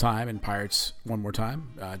Mansion one more time and Pirates one more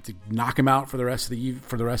time to knock them out for the rest of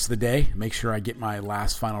the day. Make sure I get my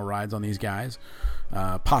last final rides on these guys.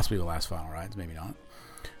 Possibly the last final rides, maybe not.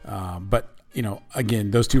 But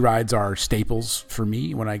again, those two rides are staples for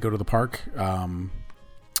me when I go to the park.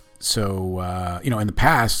 So in the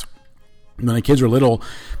past, when the kids were little,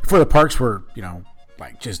 before the parks were,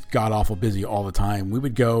 like just god awful busy all the time, we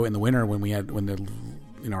would go in the winter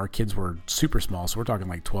when our kids were super small. So we're talking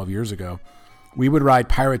like 12 years ago. We would ride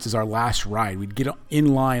Pirates as our last ride. We'd get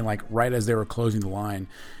in line like right as they were closing the line.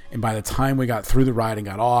 And by the time we got through the ride and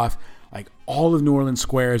got off, like all of New Orleans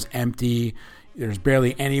Square is empty. There's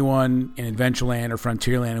barely anyone in Adventureland or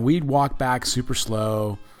Frontierland. And we'd walk back super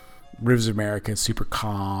slow. Rivers of America, super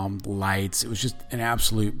calm, lights. It was just an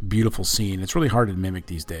absolute beautiful scene. It's really hard to mimic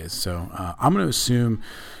these days. So I'm going to assume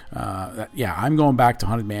that, I'm going back to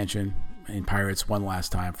Haunted Mansion and Pirates one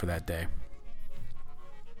last time for that day.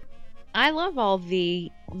 I love all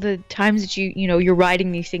the times that you're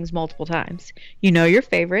riding these things multiple times. You know your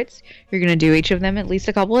favorites. You're going to do each of them at least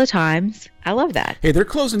a couple of times. I love that. Hey, they're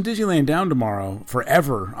closing Disneyland down tomorrow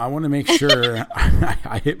forever. I want to make sure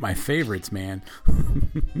I hit my favorites, man.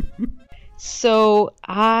 So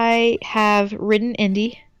I have ridden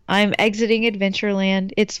Indy. I'm exiting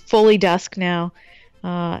Adventureland. It's fully dusk now.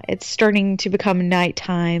 It's starting to become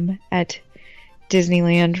nighttime at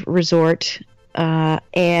Disneyland Resort.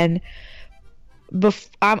 And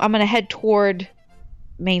I'm going to head toward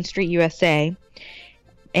Main Street, USA.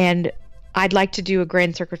 And I'd like to do a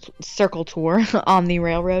Grand Circle tour on the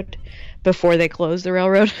railroad before they close the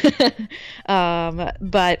railroad.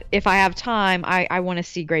 But if I have time, I want to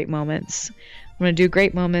see Great Moments. I'm going to do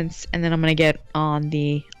Great Moments, and then I'm going to get on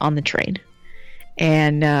the train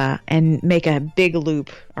and make a big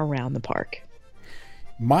loop around the park.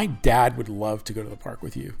 My dad would love to go to the park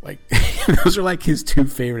with you. Like those are like his two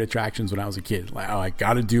favorite attractions when I was a kid. Like, I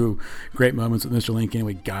got to do Great Moments with Mr. Lincoln.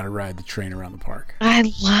 We got to ride the train around the park. I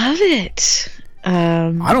love it.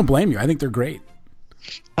 I don't blame you. I think they're great.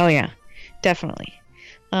 Oh yeah, definitely.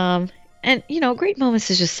 And Great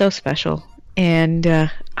Moments is just so special, and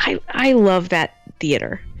I love that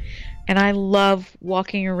theater. And I love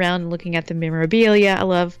walking around and looking at the memorabilia. I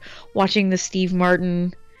love watching the Steve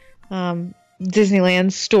Martin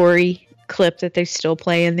Disneyland story clip that they still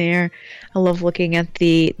play in there. I love looking at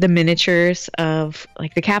the miniatures of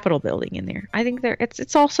like the Capitol building in there. I think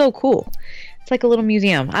it's all so cool. It's like a little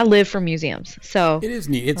museum. I live for museums, so it is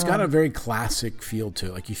neat. It's got a very classic feel to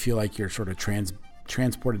it. Like you feel like you're sort of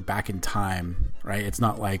transported back in time, right? It's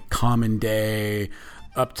not like common day,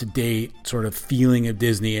 up to date sort of feeling of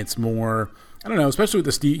Disney. It's more, I don't know, especially with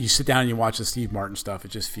the Steve, you sit down and you watch the Steve Martin stuff,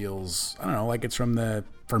 it just feels, I don't know, like it's from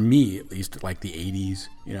for me at least, like the 80s,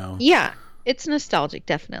 you know? Yeah, it's nostalgic,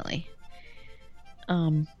 definitely.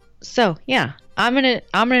 So yeah, I'm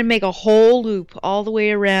gonna make a whole loop all the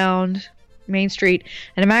way around Main Street,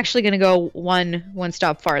 and I'm actually gonna go one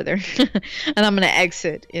stop farther, and I'm gonna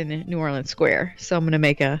exit in New Orleans Square. So I'm gonna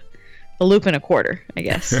make a loop and a quarter, I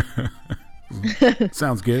guess.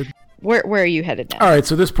 Sounds good. Where are you headed now? All right,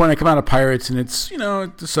 so at this point I come out of Pirates, and it's, you know,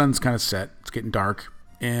 the sun's kind of set, it's getting dark,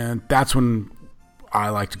 and that's when I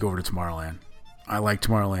like to go over to Tomorrowland. I like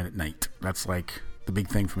Tomorrowland at night. That's like the big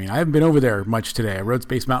thing for me. I haven't been over there much today. I rode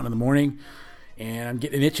Space Mountain in the morning, and I'm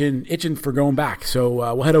getting itching for going back. So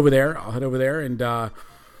we'll head over there. I'll head over there, and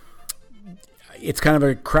it's kind of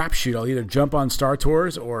a crapshoot. I'll either jump on Star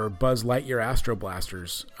Tours or Buzz Lightyear Astro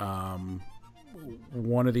Blasters,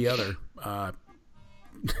 one or the other.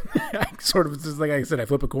 Sort of, just like I said, I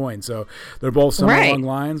flip a coin. So they're both somewhere along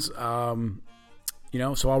lines. You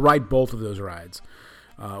know, so I'll ride both of those rides.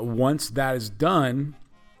 Once that is done,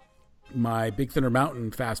 my Big Thunder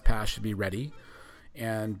Mountain Fast Pass should be ready.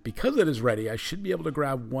 And because it is ready, I should be able to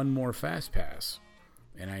grab one more Fast Pass.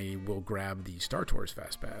 And I will grab the Star Tours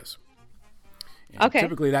Fast Pass. And okay.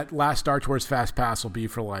 Typically, that last Star Tours Fast Pass will be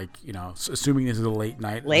for, like, you know, assuming this is a late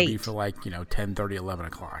night, it'll be for, like, you know, 10:30, 11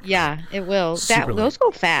 o'clock. Yeah, it will. Those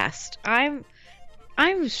go fast. I'm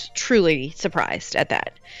truly surprised at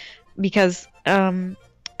that, because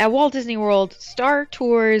at Walt Disney World, Star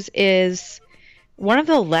Tours is one of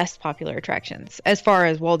the less popular attractions as far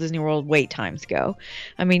as Walt Disney World wait times go.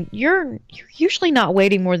 I mean, you're usually not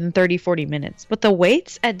waiting more than 30-40 minutes, but the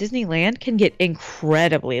waits at Disneyland can get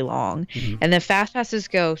incredibly long, and the Fast Passes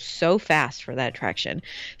go so fast for that attraction.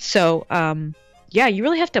 So yeah, you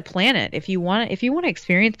really have to plan it. If you want to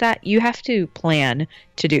experience that, you have to plan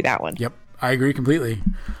to do that one. Yep, I agree completely.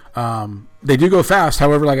 They do go fast.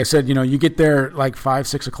 However, like I said, you know, you get there like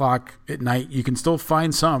 5-6 o'clock at night. You can still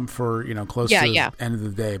find some for, you know, close to the end of the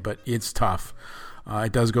day, but it's tough.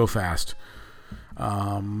 It does go fast.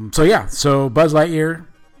 So Buzz Lightyear,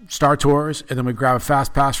 Star Tours, and then we grab a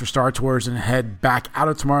Fast Pass for Star Tours and head back out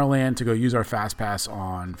of Tomorrowland to go use our Fast Pass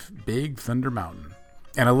on Big Thunder Mountain.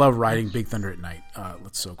 And I love riding Big Thunder at night.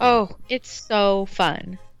 It's so cool. Oh, it's so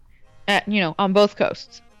fun. You know, on both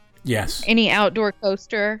coasts. Yes. Any outdoor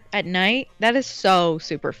coaster at night, that is so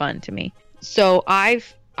super fun to me. So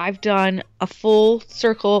I've done a full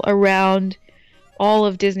circle around all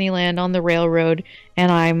of Disneyland on the railroad,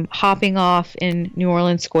 and I'm hopping off in New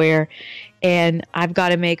Orleans Square, and I've got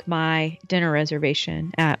to make my dinner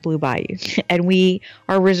reservation at Blue Bayou. And we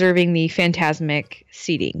are reserving the Fantasmic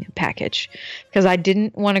seating package because I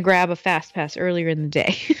didn't want to grab a Fast Pass earlier in the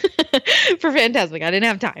day for Fantasmic. I didn't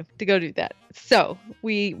have time to go do that. So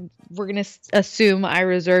we're going to assume I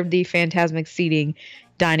reserved the Fantasmic seating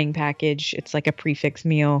dining package. It's like a prefix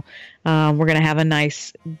meal. We're going to have a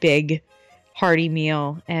nice big hearty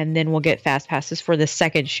meal, and then we'll get Fast Passes for the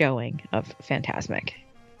second showing of Fantasmic.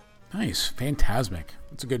 Nice. Fantasmic.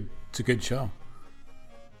 It's a good show.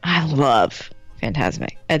 I love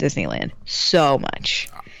Fantasmic at Disneyland so much.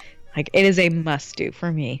 Like, it is a must do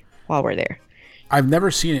for me while we're there. I've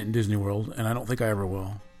never seen it in Disney World, and I don't think I ever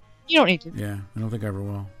will. You don't need to. Yeah, I don't think I ever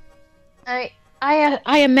will.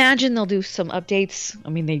 I imagine they'll do some updates. I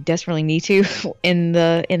mean, they desperately need to in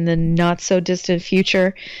the not so distant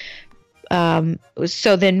future.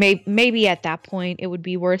 So then maybe at that point it would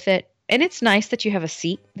be worth it. And it's nice that you have a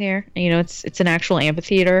seat there. You know, it's an actual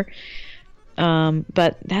amphitheater.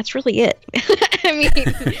 But that's really it.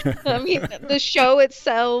 I mean, the show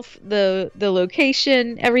itself, the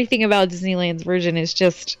location, everything about Disneyland's version is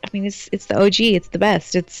just, I mean, it's the OG. It's the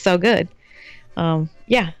best. It's so good.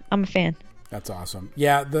 Yeah, I'm a fan. That's awesome.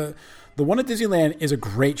 Yeah, the one at Disneyland is a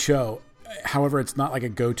great show. However, it's not like a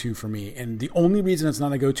go-to for me. And the only reason it's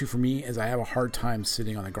not a go-to for me is I have a hard time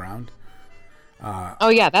sitting on the ground. Oh,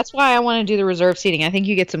 yeah. That's why I want to do the reserve seating. I think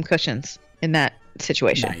you get some cushions in that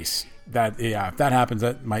situation. Nice. If that happens,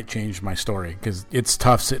 that might change my story, because it's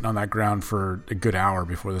tough sitting on that ground for a good hour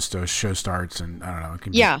before the show starts. And I don't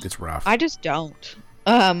know. It's rough. I just don't.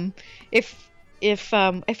 If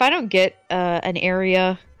I don't get an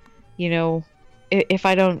area, you know, if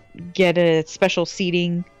I don't get a special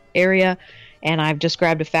seating area and I've just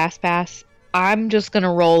grabbed a Fast Pass, I'm just going to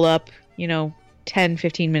roll up, you know,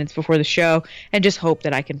 10-15 minutes before the show and just hope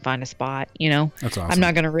that I can find a spot, you know. That's awesome. I'm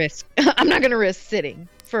not going to risk sitting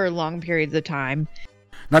for long periods of time.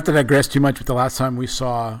 Not to digress too much, but the last time we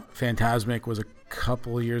saw Fantasmic was a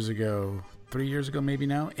couple of years ago, 3 years ago, maybe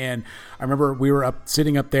now. And I remember we were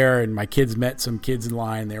sitting up there, and my kids met some kids in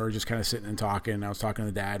line. They were just kind of sitting and talking. And I was talking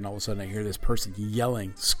to the dad, and all of a sudden I hear this person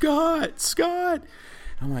yelling, "Scott, Scott!"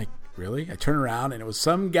 And I'm like, really? I turn around, and it was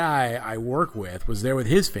some guy I work with was there with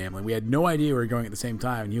his family. We had no idea we were going at the same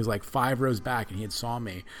time, and he was like 5 rows back, and he had saw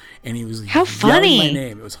me, and he was How yelling funny. my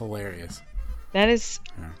name. It was hilarious. That is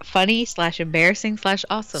funny / embarrassing /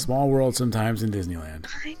 awesome. Small world sometimes in Disneyland.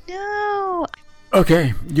 I know.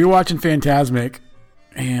 Okay, you're watching Fantasmic,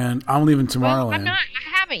 and I'm leaving Tomorrowland. Well,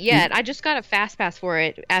 I haven't yet. I just got a fast pass for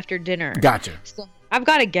it after dinner. Gotcha. So I've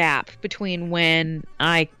got a gap between when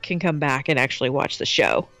I can come back and actually watch the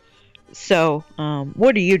show. So,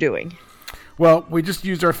 what are you doing? Well, we just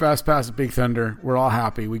used our fast pass at Big Thunder. We're all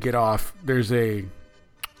happy. We get off. There's a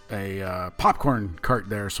popcorn cart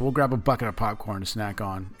there, so we'll grab a bucket of popcorn to snack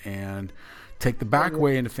on and take the back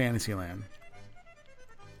way into Fantasyland.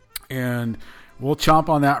 And we'll chomp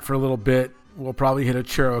on that for a little bit. We'll probably hit a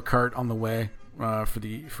churro cart on the way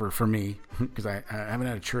for me, because I haven't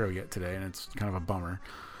had a churro yet today, and it's kind of a bummer.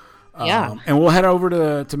 Yeah. And we'll head over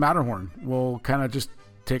to Matterhorn. We'll kind of just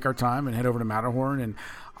take our time and head over to Matterhorn. And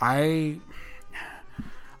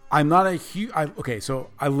I'm not a huge. So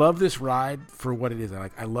I love this ride for what it is.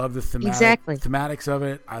 I love the thematics of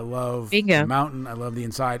it. I love the mountain. I love the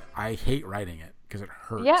inside. I hate riding it because it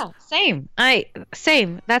hurts. Yeah, same.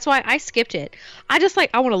 Same. That's why I skipped it. I just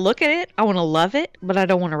I want to look at it. I want to love it, but I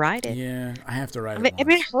don't want to ride it. Yeah, I have to ride it. I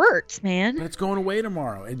mean, it hurts, man. But it's going away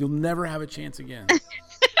tomorrow, and you'll never have a chance again.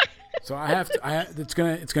 So I have to.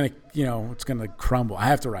 It's gonna crumble. I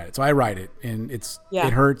have to ride it. So I ride it, and it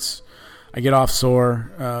hurts. I get off sore,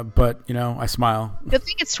 but I smile. Good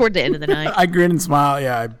thing it's toward the end of the night. I grin and smile.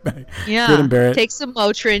 Yeah, grin and bear it. Take some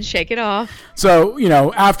Motrin, shake it off. So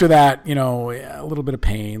after that, a little bit of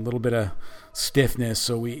pain, a little bit of stiffness.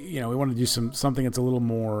 So we want to do something that's a little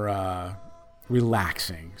more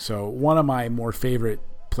relaxing. So one of my more favorite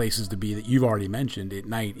places to be that you've already mentioned at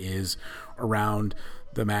night is around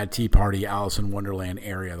the Mad Tea Party, Alice in Wonderland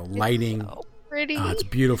area. The lighting, so pretty. It's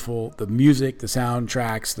beautiful. The music, the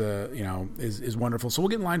soundtracks, is wonderful. So we'll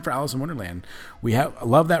get in line for Alice in Wonderland. I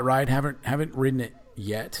love that ride. Haven't ridden it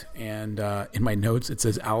yet. And in my notes it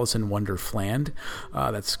says Alice in Wonderfland.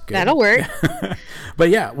 That's good. That'll work. But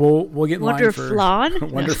yeah, we'll get in line for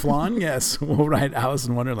Wonderflan. Yes, we'll ride Alice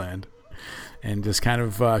in Wonderland and just kind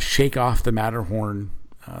of shake off the Matterhorn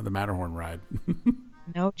ride.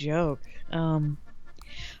 No joke.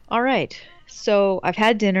 All right. So I've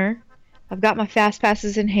had dinner. I've got my fast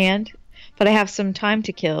passes in hand, but I have some time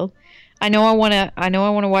to kill. I know I want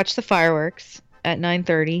to watch the fireworks at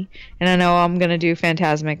 9:30, and I know I'm going to do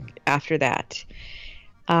Fantasmic after that.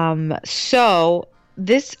 So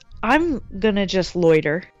I'm going to just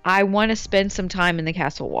loiter. I want to spend some time in the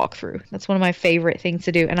castle walkthrough. That's one of my favorite things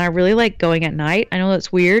to do, and I really like going at night. I know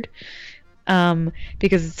that's weird,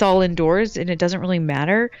 because it's all indoors and it doesn't really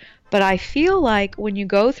matter. But I feel like when you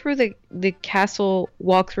go through the castle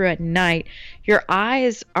walkthrough at night, your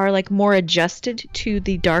eyes are more adjusted to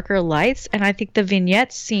the darker lights, and I think the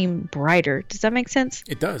vignettes seem brighter. Does that make sense?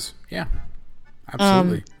 It does. Yeah,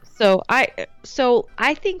 absolutely. So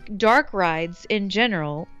I think dark rides in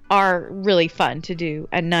general are really fun to do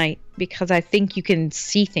at night because I think you can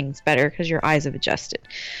see things better because your eyes have adjusted.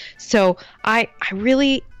 So I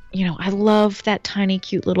really. I love that tiny,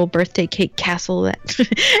 cute little birthday cake castle at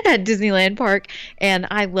Disneyland Park, and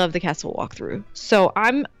I love the castle walkthrough. So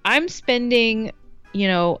I'm spending,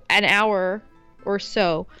 an hour or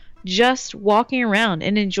so just walking around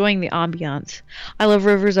and enjoying the ambiance. I love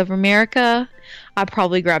Rivers of America. I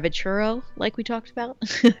probably grab a churro, like we talked about.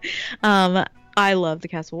 I love the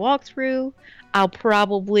castle walkthrough. I'll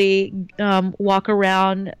probably walk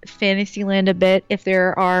around Fantasyland a bit. If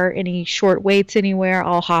there are any short waits anywhere,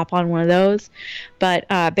 I'll hop on one of those. But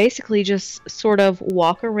basically just sort of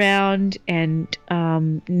walk around and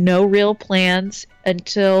no real plans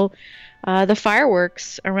until the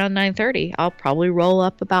fireworks around 9:30. I'll probably roll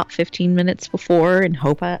up about 15 minutes before and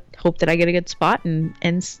hope that I get a good spot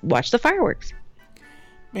and watch the fireworks.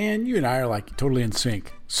 Man, you and I are totally in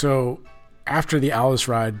sync. So after the Alice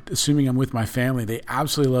ride, assuming I'm with my family, they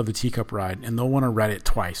absolutely love the Teacup ride, and they'll want to ride it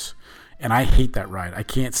twice. And I hate that ride. I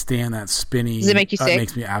can't stand that spinny. Does it make you sick? It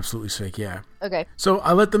makes me absolutely sick, yeah. Okay. So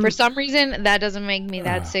I let them... For some reason, that doesn't make me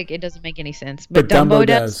that sick. It doesn't make any sense. But Dumbo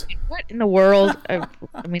does. What in the world?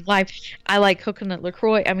 Life. I like coconut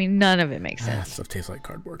LaCroix. None of it makes sense. That stuff tastes like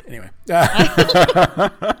cardboard. Anyway.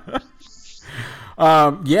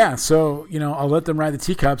 Yeah, so, I'll let them ride the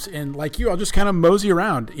teacups, and like you, I'll just kind of mosey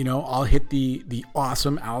around. I'll hit the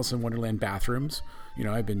awesome Alice in Wonderland bathrooms.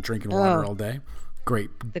 I've been drinking water all day.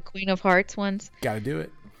 Great. The Queen of Hearts ones. Got to do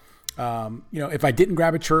it. If I didn't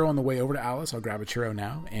grab a churro on the way over to Alice, I'll grab a churro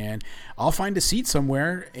now, and I'll find a seat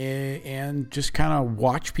somewhere and just kind of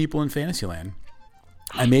watch people in Fantasyland.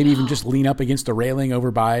 I maybe even just lean up against the railing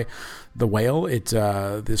over by the whale at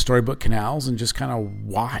the Storybook Canals and just kind of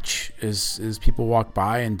watch as people walk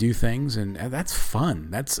by and do things. And that's fun.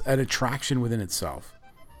 That's an attraction within itself.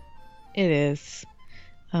 It is.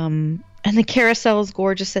 And the carousel is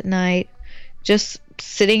gorgeous at night. Just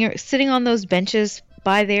sitting on those benches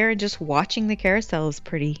by there and just watching the carousel is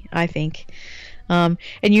pretty, I think. And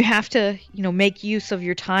you have to, make use of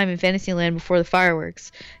your time in Fantasyland before the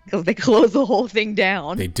fireworks because they close the whole thing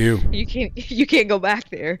down. They do. You can't go back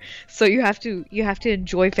there. So you have to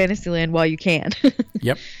enjoy Fantasyland while you can.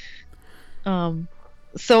 Yep.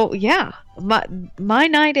 So yeah, my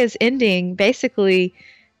night is ending basically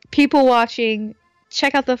people watching,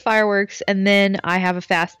 check out the fireworks, and then I have a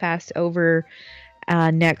fast pass over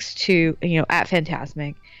next to at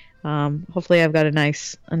Fantasmic. Hopefully I've got a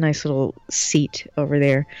nice little seat over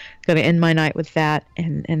there. Gonna end my night with that,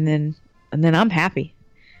 and then I'm happy.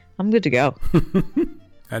 I'm good to go.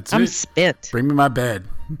 I'm spent. Bring me my bed.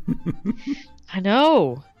 I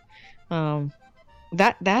know.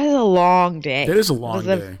 That is a long day. It is a long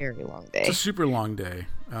day. It's a very long day. It's a super long day,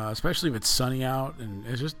 especially if it's sunny out, and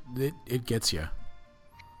it's just it gets you.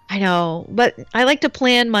 I know, but I like to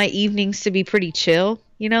plan my evenings to be pretty chill.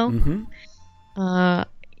 Mm-hmm.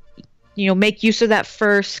 Make use of that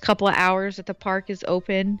first couple of hours that the park is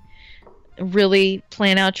open. Really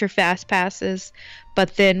plan out your fast passes.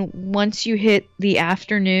 But then once you hit the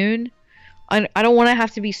afternoon, I don't want to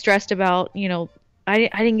have to be stressed about, I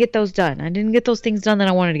didn't get those done. I didn't get those things done that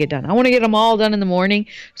I wanted to get done. I want to get them all done in the morning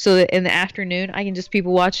so that in the afternoon I can just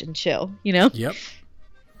people watch and chill, Yep.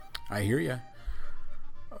 I hear you.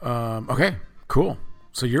 Okay, cool.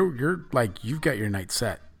 So you're like, you've got your night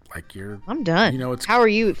set. Like I'm done. How are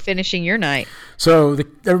you finishing your night? So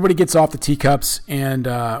everybody gets off the teacups, and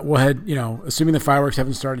we'll head. Assuming the fireworks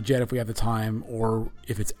haven't started yet, if we have the time, or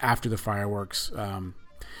if it's after the fireworks,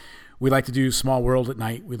 we like to do Small World at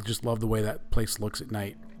night. We just love the way that place looks at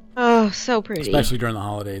night. Oh, so pretty. Especially during the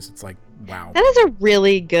holidays, it's like wow. That is a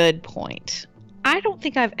really good point. I don't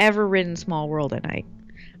think I've ever ridden Small World at night.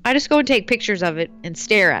 I just go and take pictures of it and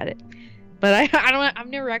stare at it, but I've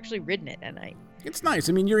never actually ridden it at night. It's nice.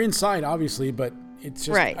 I mean, you're inside, obviously, but it's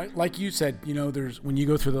just right. Like you said. There's when you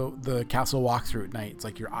go through the castle walkthrough at night, it's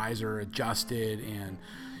like your eyes are adjusted, and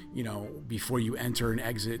before you enter and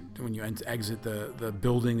exit, when you exit the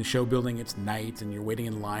building, the show building, it's night, and you're waiting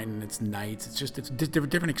in line, and it's night. It's a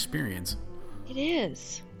different experience. It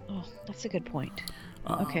is. Oh, that's a good point.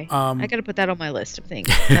 Okay, I got to put that on my list of things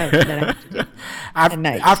that I have to do.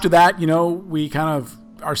 After that, we kind of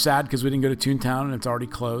are sad because we didn't go to Toontown and it's already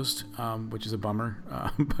closed, which is a bummer.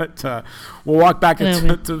 But we'll walk back to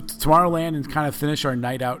Tomorrowland and kind of finish our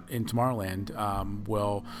night out in Tomorrowland.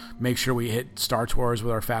 We'll make sure we hit Star Tours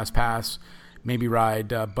with our Fast Pass, maybe ride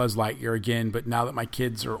Buzz Lightyear again. But now that my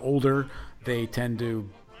kids are older, they tend to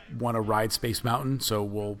want to ride Space Mountain, so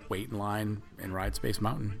we'll wait in line and ride Space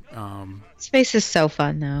Mountain. Space is so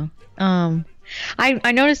fun, though.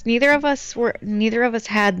 I noticed neither of us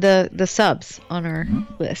had the subs on our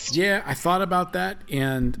list. Yeah, I thought about that,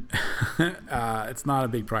 and it's not a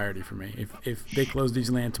big priority for me. If they close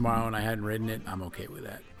Disneyland tomorrow and I hadn't ridden it, I'm okay with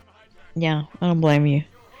that. Yeah, I don't blame you.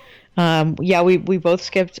 We both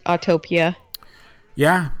skipped Autopia.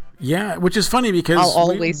 Yeah, which is funny because I'll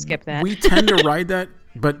always skip that. We tend to ride that,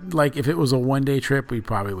 but like if it was a one-day trip, we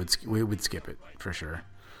probably would skip it for sure.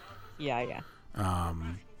 Yeah.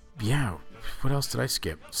 Yeah. What else did I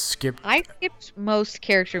skip? I skipped most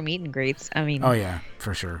character meet and greets. I mean, oh yeah,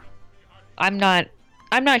 for sure. I'm not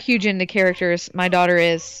huge into characters. My daughter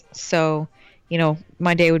is, so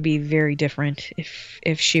my day would be very different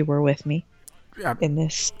if she were with me in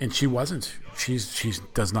this. And she wasn't. She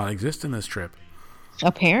does not exist in this trip.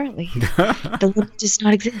 Apparently, the limit does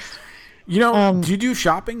not exist. Do you do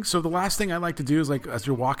shopping? So the last thing I like to do is, like, as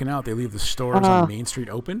you're walking out, they leave the stores on Main Street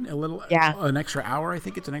open an extra hour. I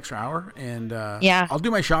think it's an extra hour, and I'll do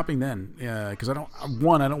my shopping then because I don't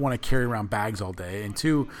want to carry around bags all day, and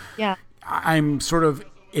two, I'm sort of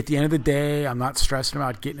at the end of the day, I'm not stressing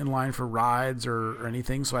about getting in line for rides or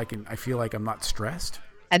anything, so I feel like I'm not stressed.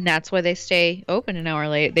 And that's why they stay open an hour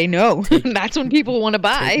late. They know that's when people want to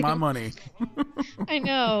buy. Take my money. I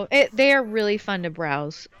know. They are really fun to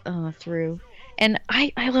browse through. And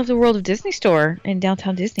I love the World of Disney store in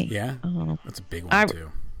Downtown Disney. Yeah, that's a big one too.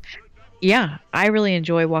 Yeah, I really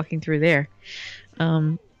enjoy walking through there.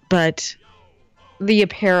 But the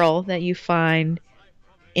apparel that you find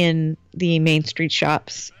in the Main Street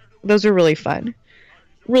shops, those are really fun.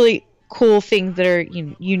 Really cool things that are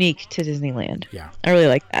unique to Disneyland. Yeah. I really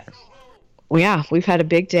like that. Well, yeah, we've had a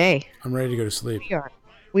big day. I'm ready to go to sleep.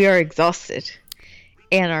 We are exhausted,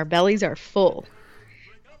 and our bellies are full.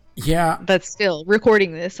 Yeah. But still,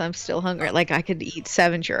 recording this, I'm still hungry. Like, I could eat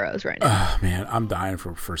 7 churros right now. Oh, man, I'm dying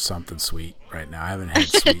for something sweet right now. I haven't had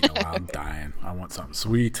sweet in a while. I'm dying. I want something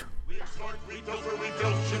sweet. We extort, we pilfer, we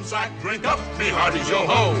filch and sack. Drink up, me hearties,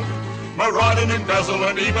 yo-ho. Maraud and embezzle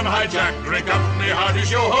and even hijack. Drink up, me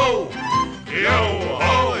hearties, yo-ho.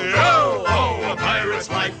 Yo-ho, yo-ho. A pirate's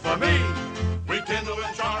life for me. We kindle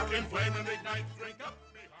and char, inflame and ignite. Drink up,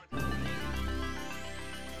 me hearties.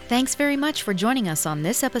 Thanks very much for joining us on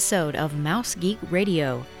this episode of Mouse Geek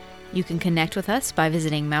Radio. You can connect with us by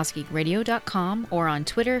visiting mousegeekradio.com or on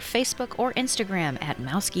Twitter, Facebook, or Instagram at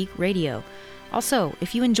mousegeekradio. Also,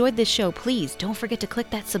 if you enjoyed this show, please don't forget to click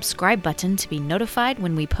that subscribe button to be notified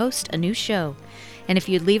when we post a new show. And if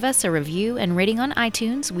you'd leave us a review and rating on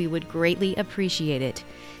iTunes, we would greatly appreciate it.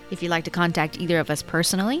 If you'd like to contact either of us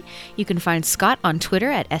personally, you can find Scott on Twitter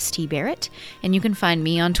at STBarrett, and you can find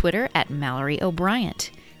me on Twitter at Mallory O'Brien.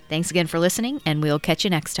 Thanks again for listening, and we'll catch you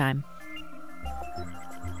next time.